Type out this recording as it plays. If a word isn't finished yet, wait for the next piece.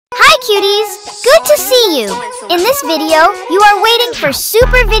cuties! Good to see you! In this video, you are waiting for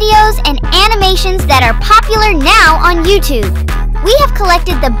super videos and animations that are popular now on YouTube. We have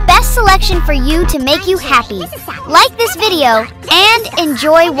collected the best selection for you to make you happy. Like this video and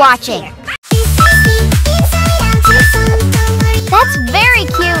enjoy watching. That's very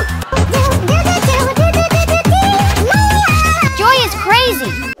cute! Joy is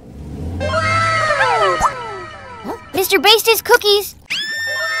crazy! Mr. Baste's cookies!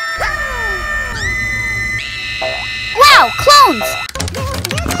 Wow, clones!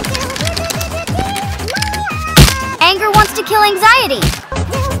 Anger wants to kill anxiety.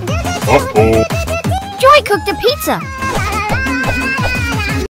 Uh-oh. Joy cooked a pizza.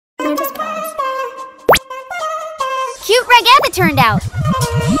 Cute Ragatha turned out.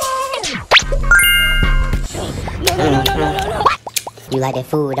 You like that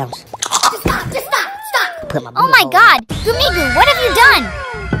food, don't you? Just stop! Put my Oh my god! Gumigu, what have you done?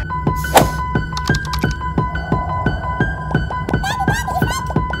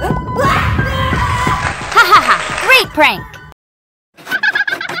 Ha ha ha! Great prank!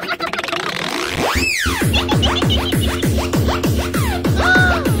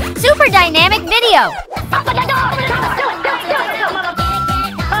 Super dynamic video!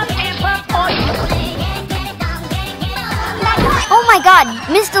 Oh my god,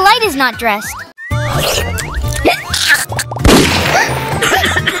 Miss Delight is not dressed.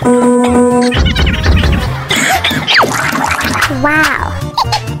 Wow.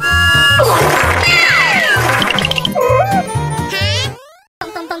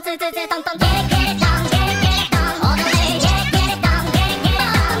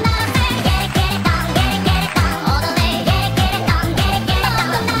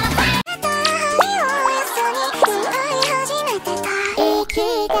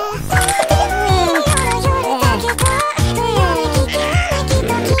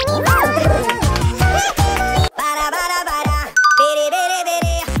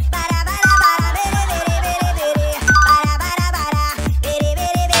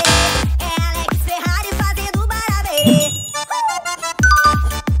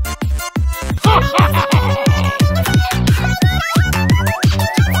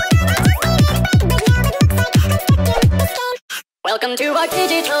 Welcome to our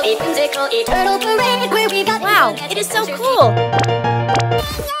digital, whimsical, eternal parade where we got. Wow, it is so cool!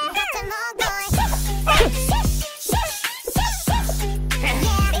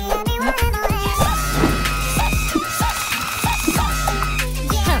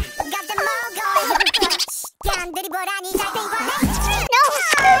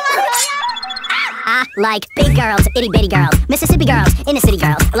 Like big girls, itty bitty girls, Mississippi girls, inner city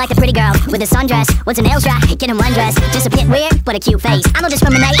girls. I like the pretty girl with a sundress. Once her nails dry, get in one dress. Just a bit weird, but a cute face. I don't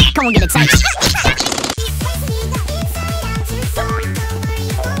discriminate, come on get a taste.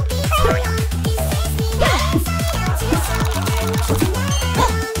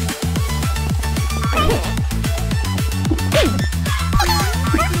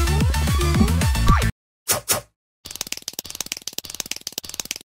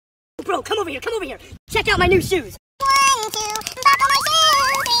 Bro, come over here. Check out my new shoes. 1, 2, buckle my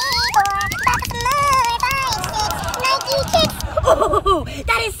shoes, 3, 4, buckle some more, 5, 6, Nike kicks. Oh,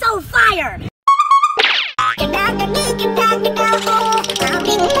 that is so fire!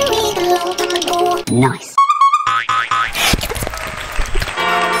 Nice.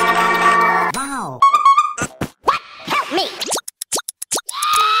 Wow. Help me!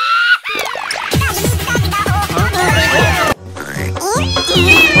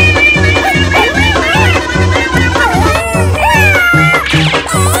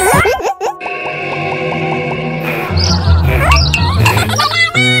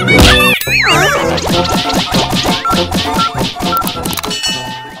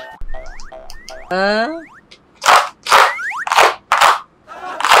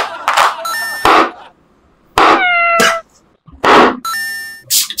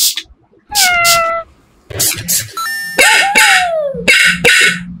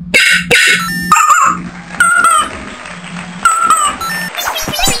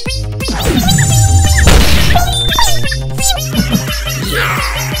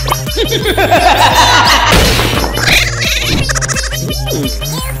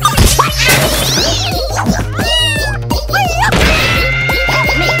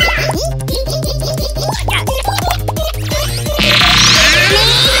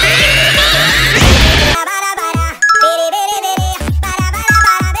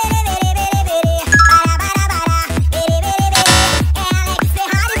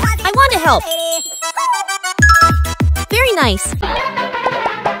 help. Very nice.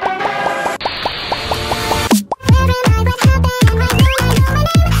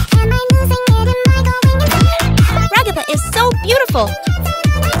 careful.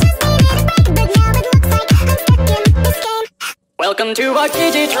 Welcome to our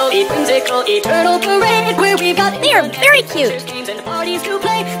digital, whimsical, eternal parade where we've got They are very cute. games and parties to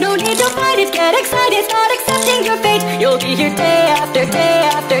play. No need to fight it, get excited, start accepting your fate. You'll be here day after day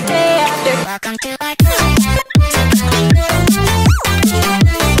after day after. Welcome to our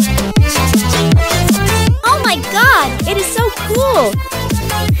Oh my god, it is so cool.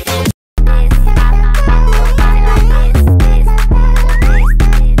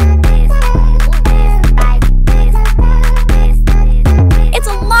 It's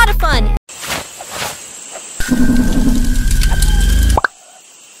a lot of fun.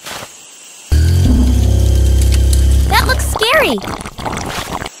 That looks scary.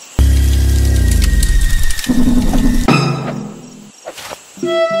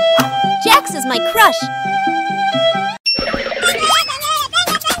 Jax is my crush.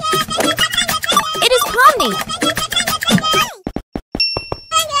 It is Pomni.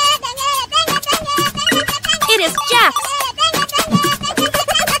 It is Jax.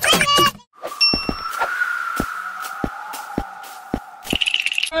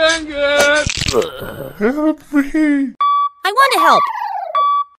 Help me! I want to help.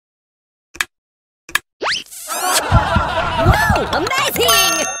 Whoa,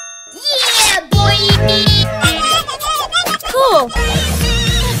 amazing! Yeah, boy! Cool.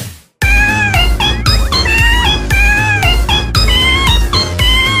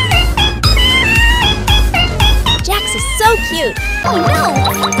 Jax is so cute. Oh no!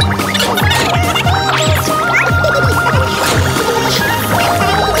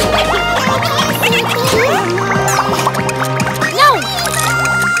 No!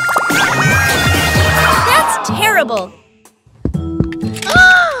 That's terrible.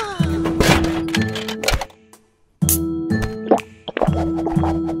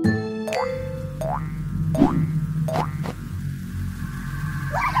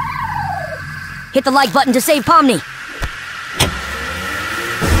 Hit the like button to save Pomni.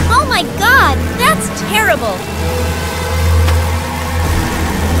 Oh my god, that's terrible.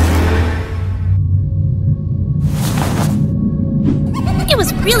 It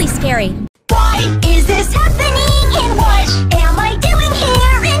was really scary. Why is this happening? And what am I doing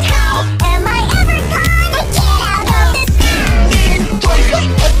here? And how am I ever gonna get out of this?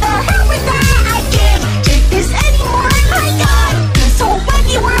 What the hell was that? I can't take this anymore. My God, this whole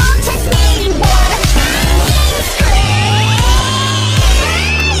wacky world just made me wanna scream.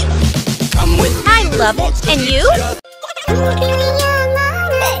 Come with I love it. And you?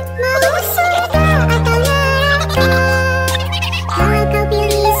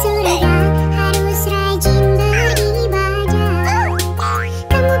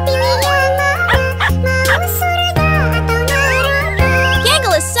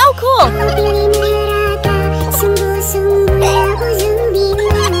 Gungle is so cool.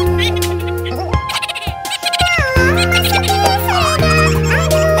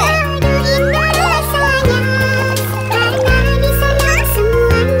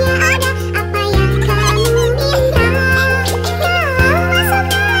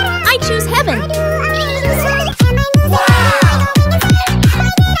 I choose heaven.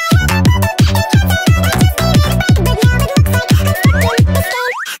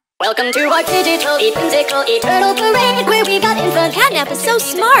 Welcome to our digital, whimsical, eternal parade where we got infant. Catnap is so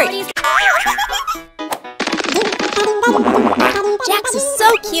smart. Jax is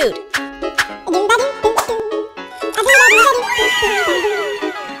so cute.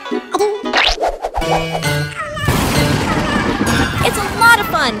 It's a lot of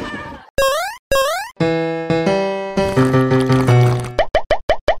fun.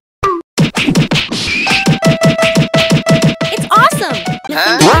 It's awesome.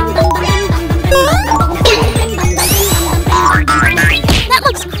 That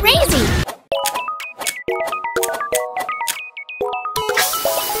looks crazy.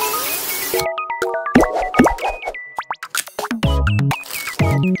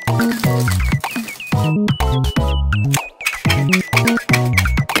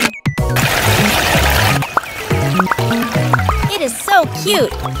 It is so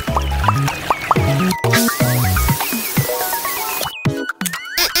cute.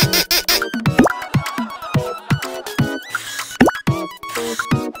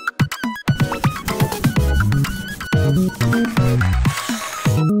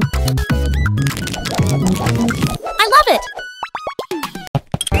 I love it.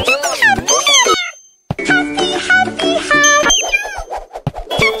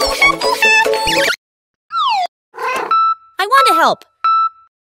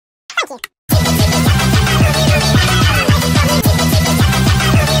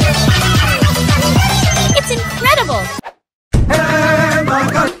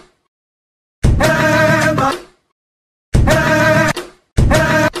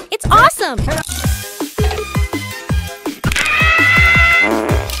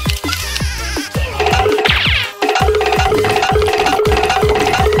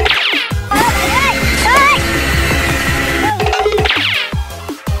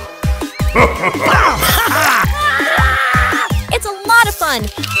 fun.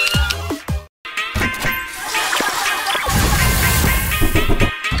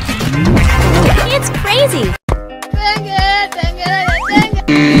 It's crazy.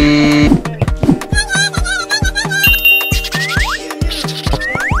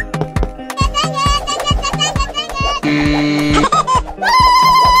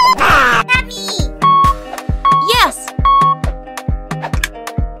 Yes.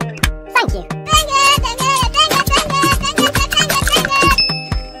 Thank you.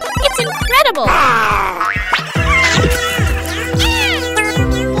 It's incredible.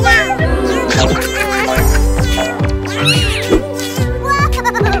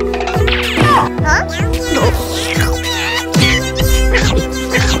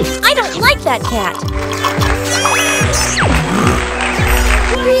 I don't like that cat.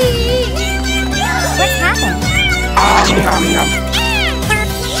 What's happened?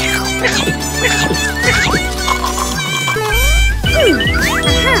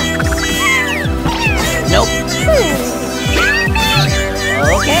 Nope.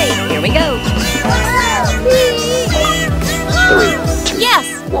 Okay, here we go. 3, 2, Yes.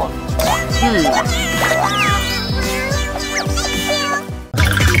 1.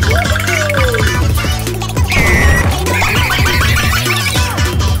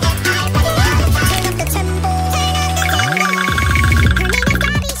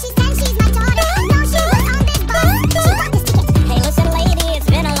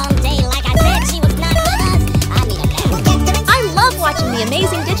 I love watching the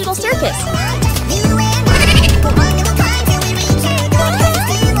amazing digital circus.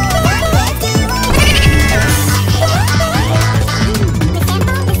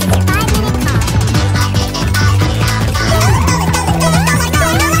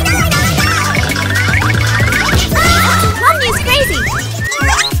 Pomni is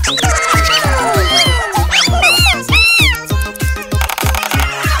crazy.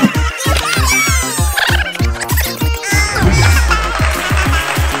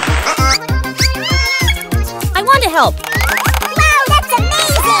 I want to help. Wow, that's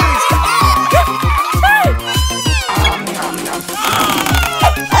amazing!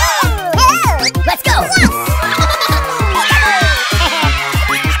 Let's go!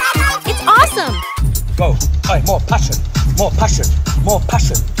 It's awesome. Go. Hey, more passion, more passion, more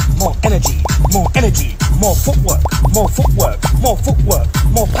passion, more energy, more energy, more footwork, more footwork, more footwork,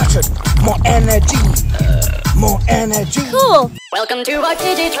 more passion, more energy, more energy. Cool. Welcome to our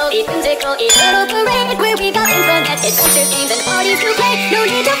digital, whimsical, eternal parade, where we got fun at adventures, games, and parties to play. No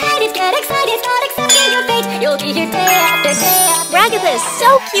need to fight it, get excited, start accepting your fate. You'll be here day after day after Ragatha is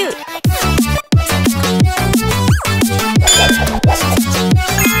so cute.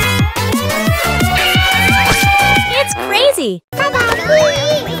 It's crazy.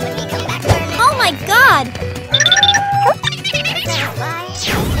 Oh my god.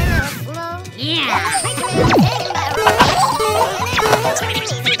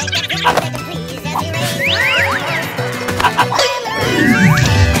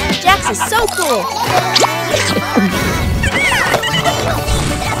 Jax is so cool.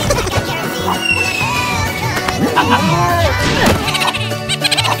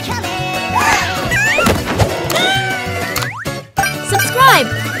 Subscribe.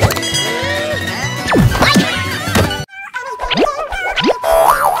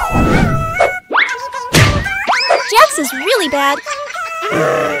 Jax is really bad.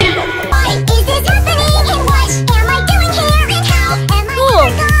 Why is this happening and what am I doing here and how am I Cool.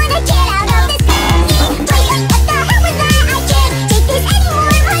 gonna get out of this thing? Wait, what the hell was that? I can't take this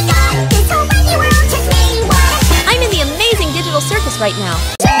anymore. My God, this whole wacky world just made me wanna. I'm in the amazing digital circus right now.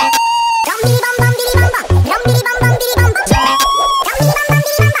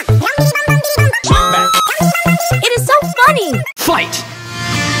 It is so funny. Fight!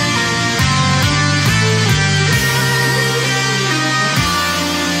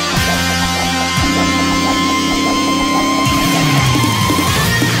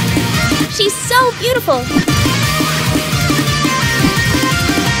 She's so beautiful.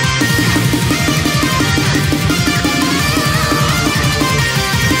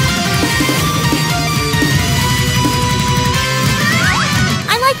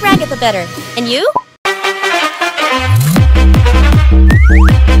 I like Ragatha better. And you?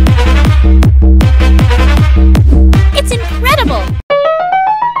 It's incredible.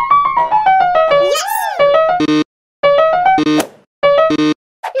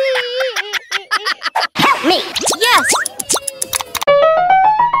 Help me! Yes.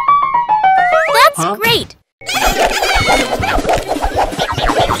 That's great.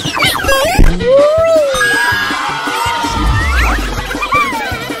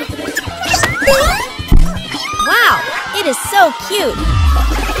 Wow, it is so cute.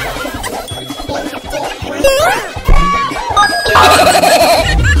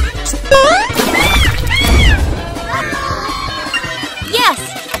 Yes!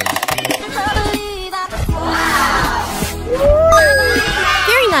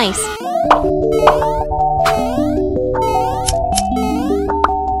 Very nice.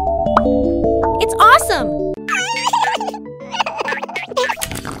 It's awesome!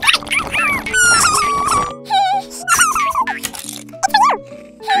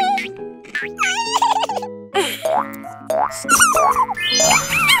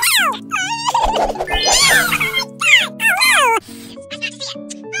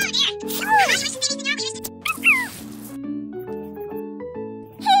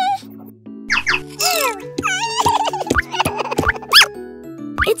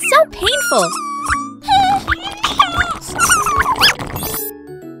 It's so painful.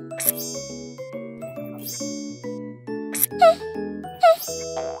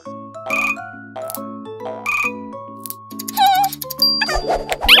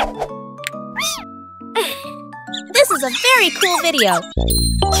 This is a very cool video.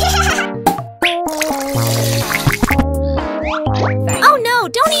 Oh no,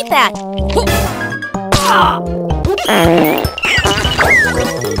 don't eat that.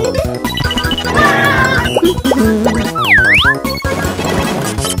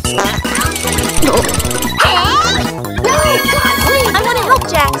 I want to help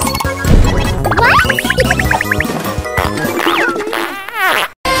Jax.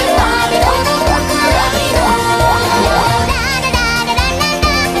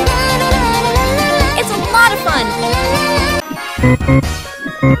 It's a lot of fun.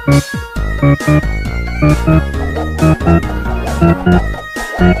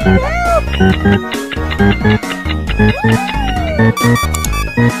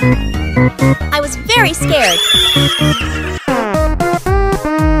 I was very scared.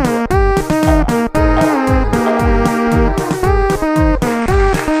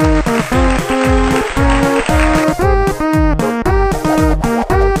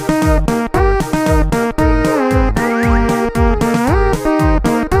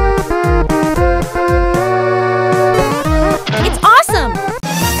 It's awesome!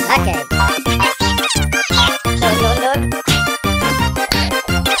 Okay.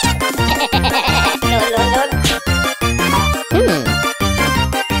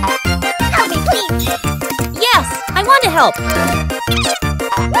 Help me, please. Yes, I want to help.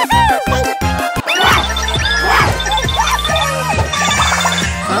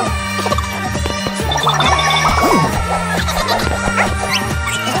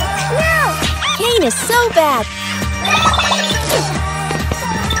 Caine is so bad.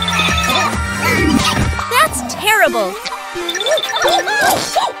 That's terrible.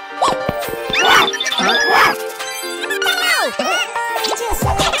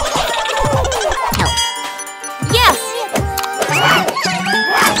 Yes.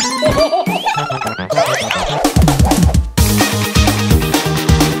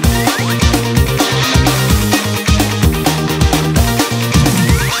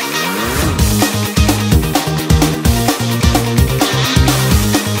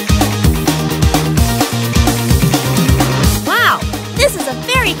 Wow, this is a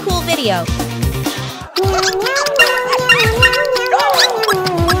very cool video.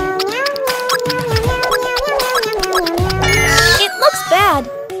 It looks bad.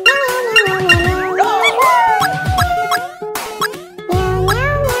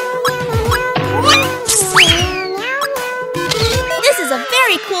 This is a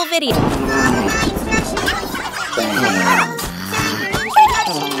very cool video.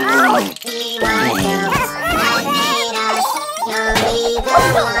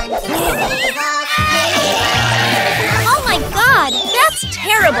 Oh my god, that's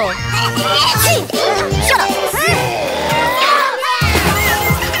terrible. Shut up.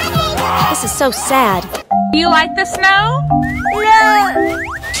 This is so sad. You like the snow? No.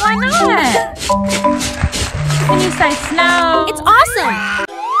 Why not? Can you say snow? It's awesome.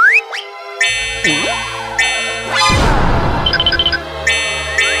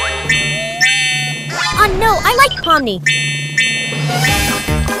 Oh no, I like Pomni.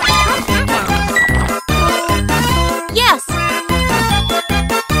 Yes.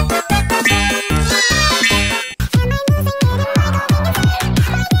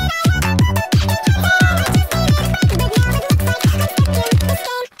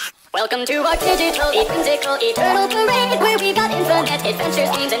 Welcome to our digital, whimsical, eternal parade, where we got infinite adventures,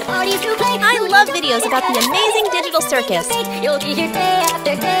 games, and parties to play. I love videos about the amazing digital circus. You'll be here day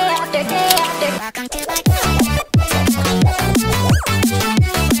after day after day after. Welcome to my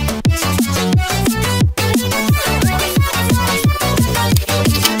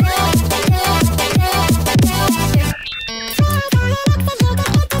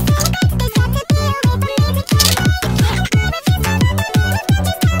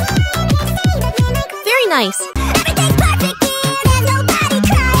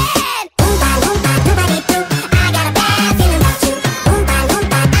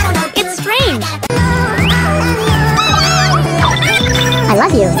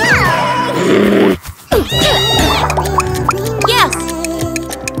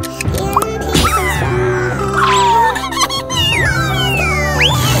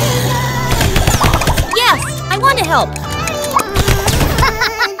help.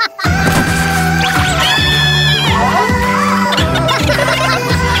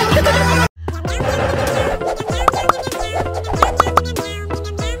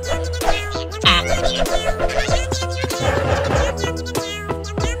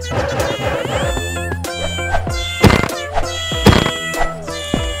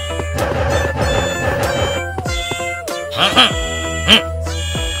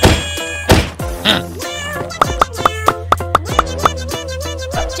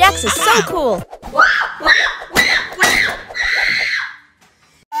 Jax is so cool.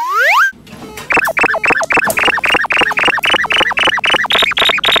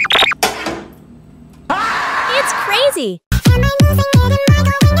 It's crazy.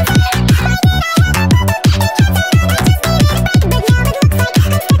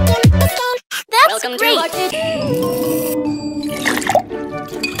 That's great.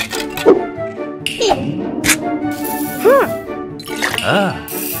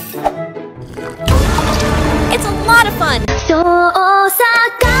 It's a lot of fun.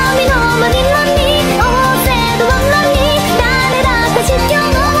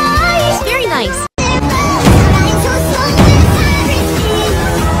 Very nice.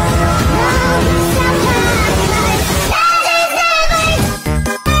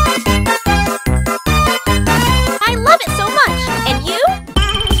 I love it so much. And you?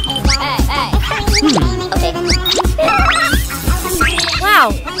 Wow,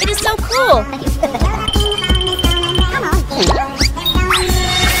 it is so cool.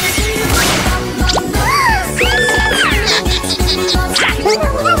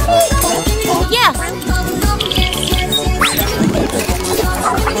 Yes.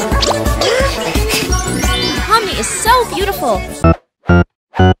 Pomni is so beautiful.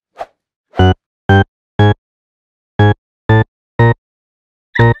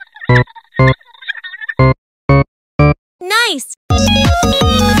 Nice.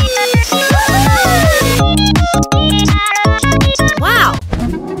 Wow.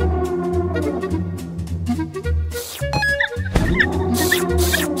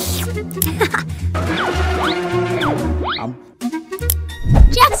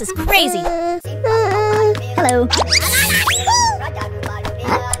 Jax is crazy. Hello.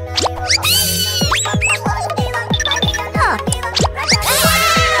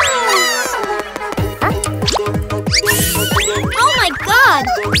 Oh my god.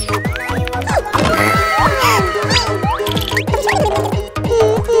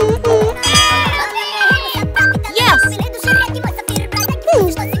 Yes.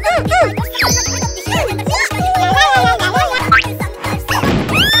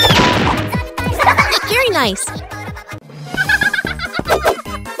 Very nice.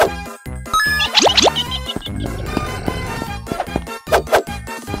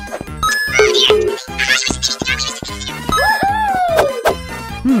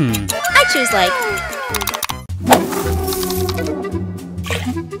 I choose like.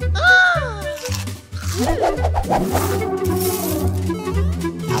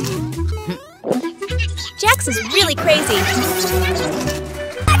 Jax is really crazy.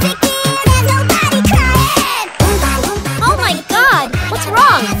 Oh my god, what's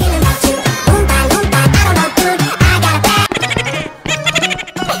wrong?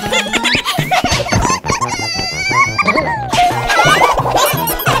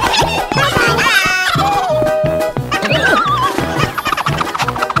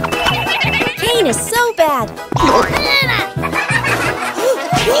 Caine is so bad.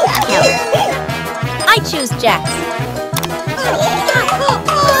 I choose Jax.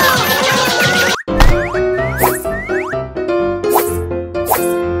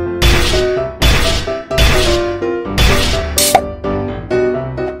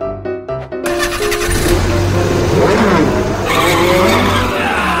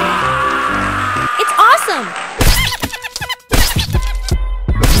 It's awesome.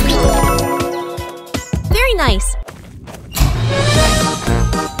 Very nice.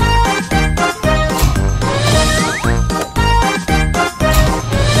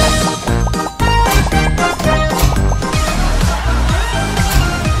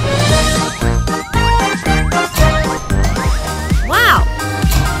 Wow.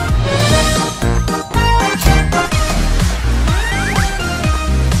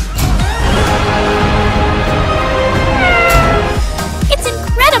 It's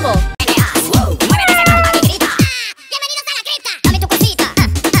incredible.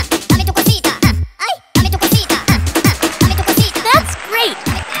 That's great.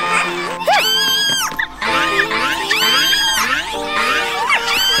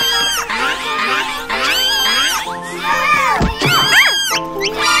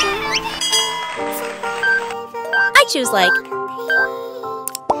 looks like.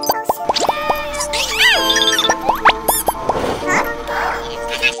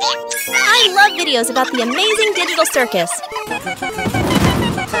 I love videos about the amazing digital circus.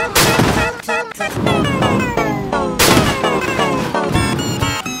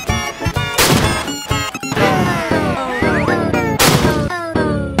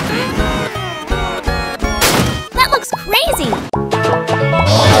 That looks crazy.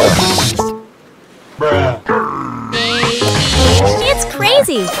 It's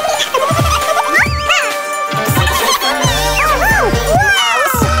crazy.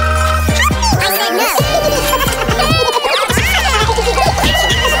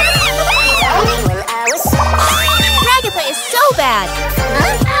 Ragatha is so bad.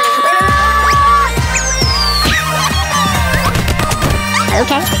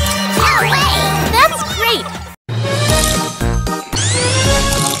 Okay. That's great.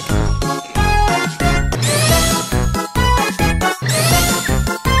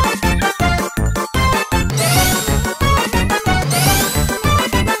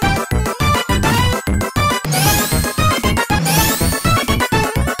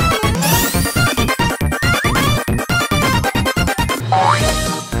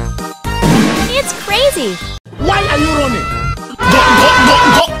 It's crazy. Why are you running?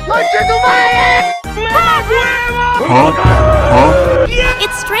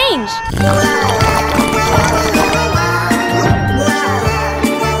 It's strange.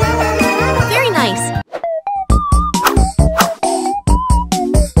 Very nice.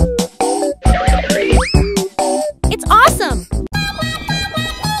 It's awesome.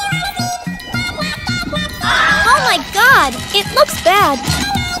 Oh my God, it looks bad.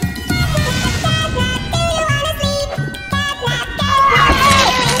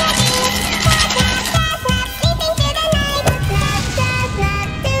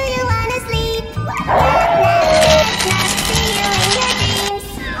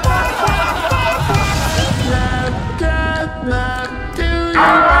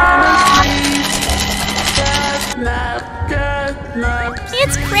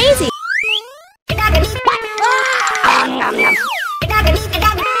 It's crazy.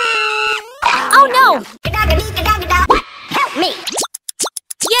 Oh no! Help me.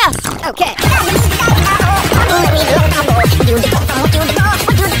 Yes! Okay.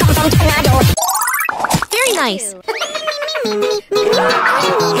 Very nice.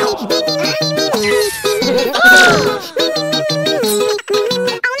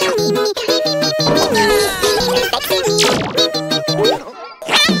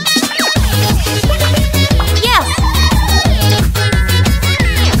 Yes!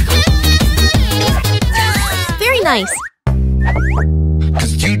 Very nice.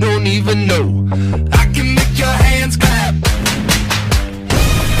 'Cause you don't even know I can make your hands clap.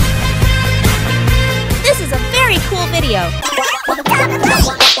 This is a very cool video.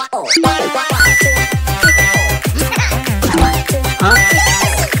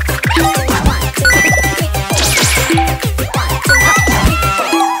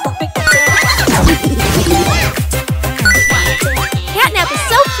 Catnap is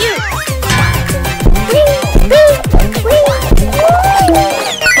so cute.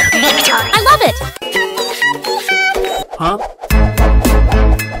 I love it. Huh?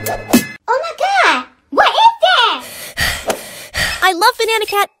 Oh my God! What is that? I love Banana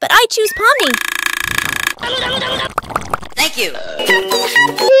Cat, but I choose Pomni. Thank you.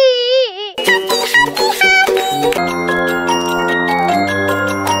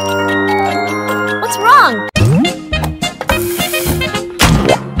 What's wrong?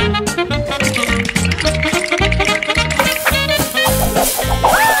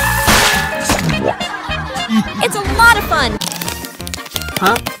 It's a lot of fun.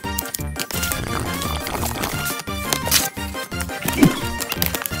 Huh?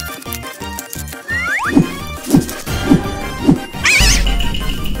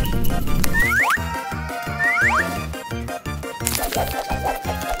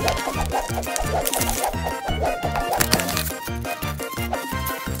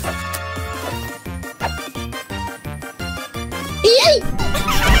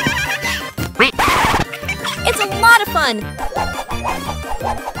 It's a lot of fun.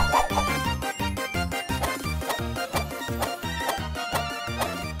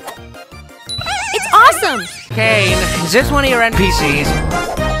 It's awesome. Caine, is this one of your NPCs?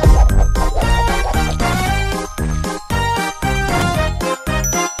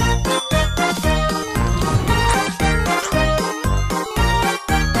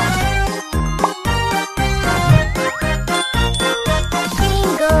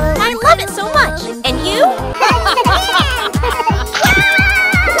 I love it so much. And you?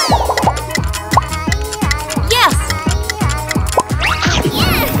 Yes.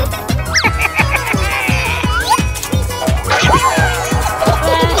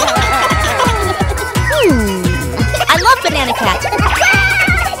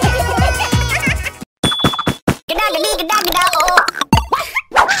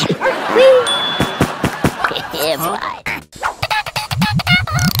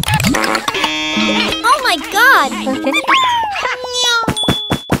 my god!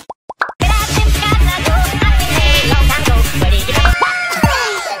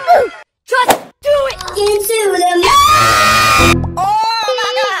 Just do it! Into the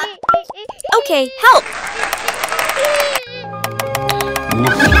Okay, help!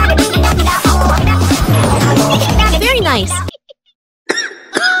 Very nice.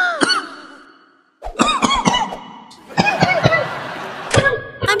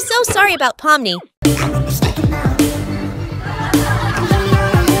 I'm so sorry about Pomni.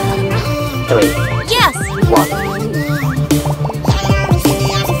 3, Yes! 1.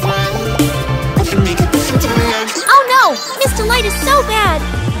 Oh no! Miss Delight is so bad!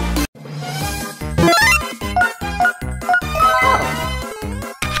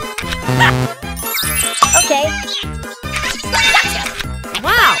 Okay.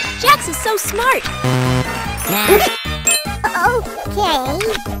 Wow! Jax is so smart! Nah. Okay.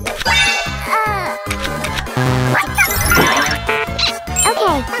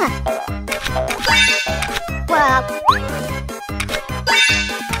 Okay, huh. Well.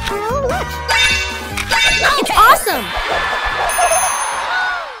 Oh, look. It's awesome!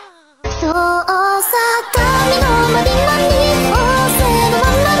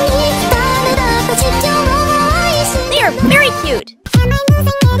 They are very cute!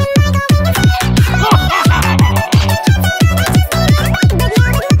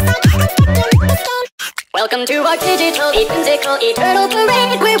 Welcome to our digital, whimsical, eternal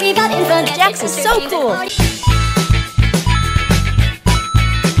parade where we got infinite. Jax is so cool!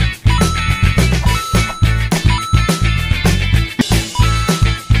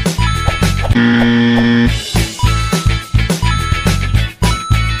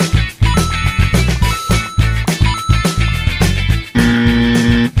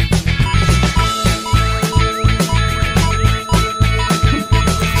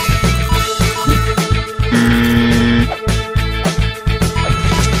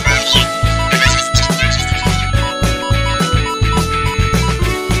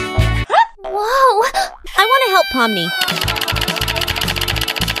 Pomni.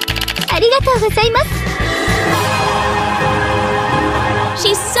 ありがとうございます。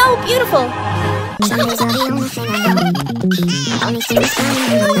 She's so beautiful.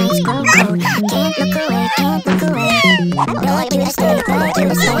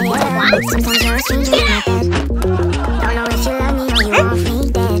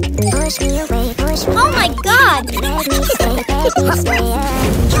 Oh my God!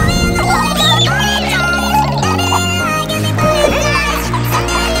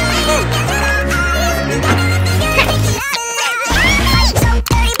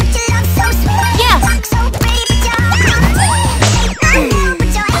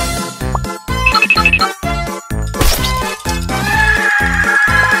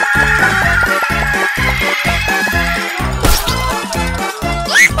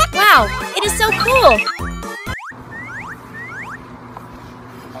 Wow, it is so cool!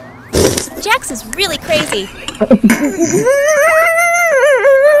 Jax is really crazy.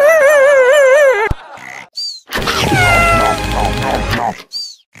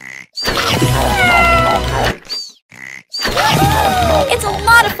 It's a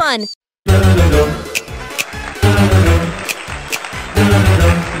lot of fun!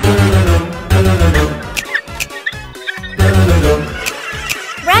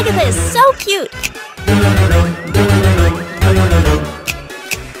 Ragatha is so cute!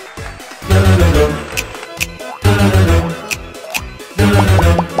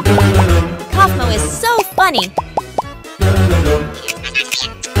 Kaufmo is so funny!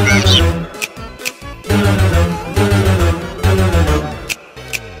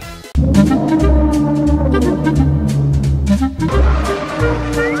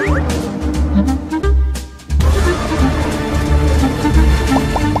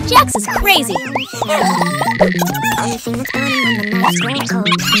 Jax is crazy!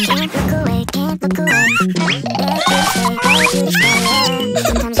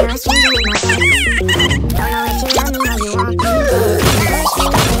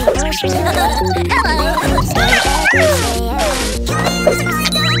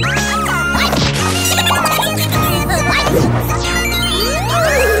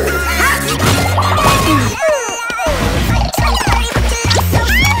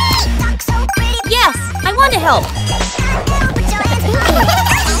 Yes, I want to help.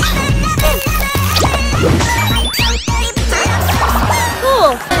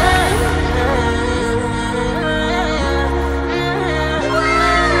 Cool.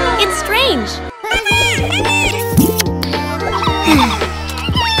 It's strange.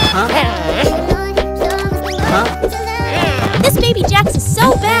 This baby Jax is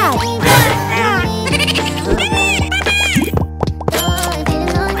so bad.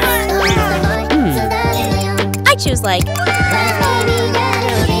 sounds like.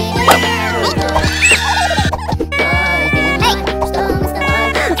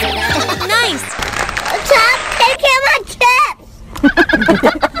 Nice! Stop taking my chips!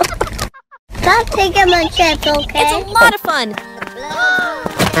 Stop taking my chips, okay? It's a lot of fun.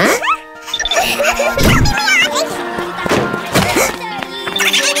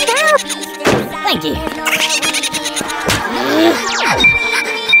 Thank you.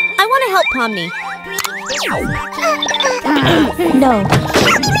 I want to help Pomni. No.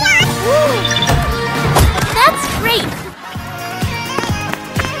 That's great.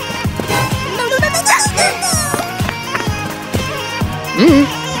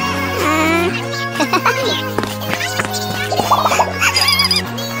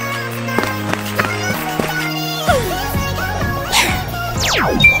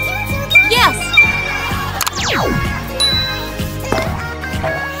 Yes.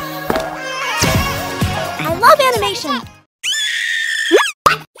 I love animation.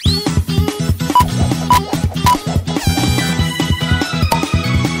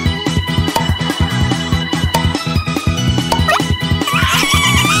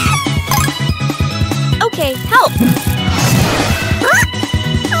 Okay, help.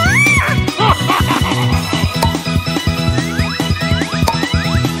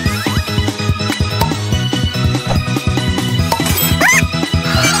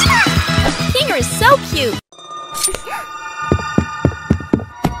 Kinger is so cute.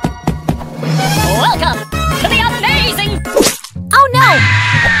 Welcome to the amazing... Oh no!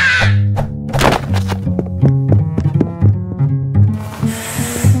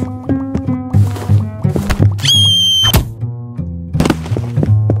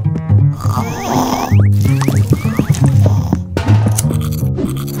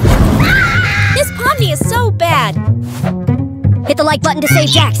 This Pomni is so bad. Hit the like button to save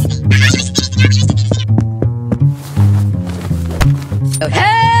Jax.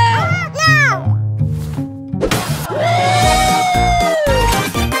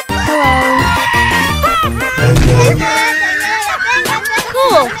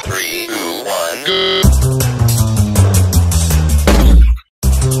 Cool.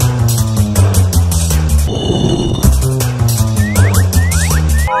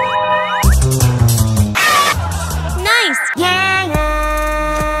 Nice.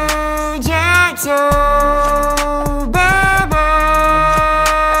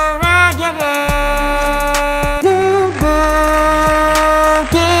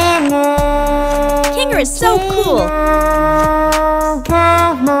 Kinger is so cool.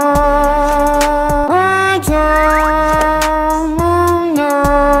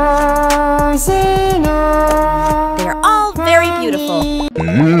 They're all very beautiful.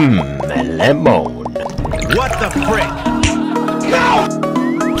 Lemon. What the frick?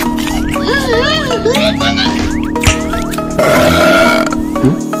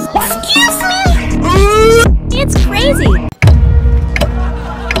 Excuse me! It's crazy.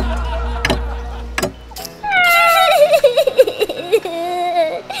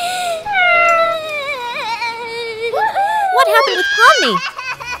 What happened with Pomni?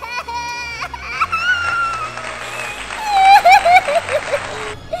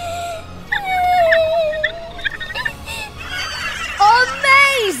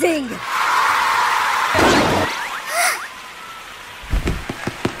 Amazing!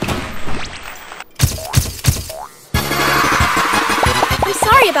 I'm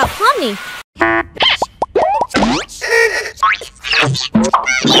sorry about Pomni.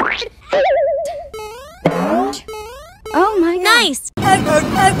 Oh my god. Nice.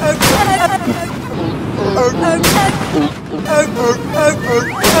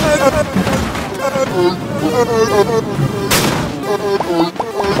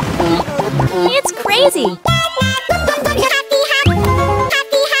 It's crazy.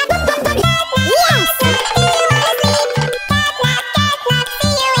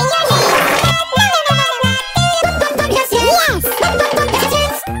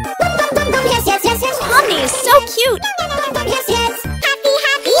 Pomni is so cute.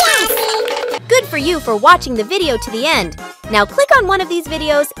 Good for you for watching the video to the end. Now click on one of these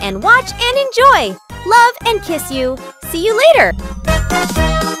videos and watch and enjoy. Love and kiss you. See you later.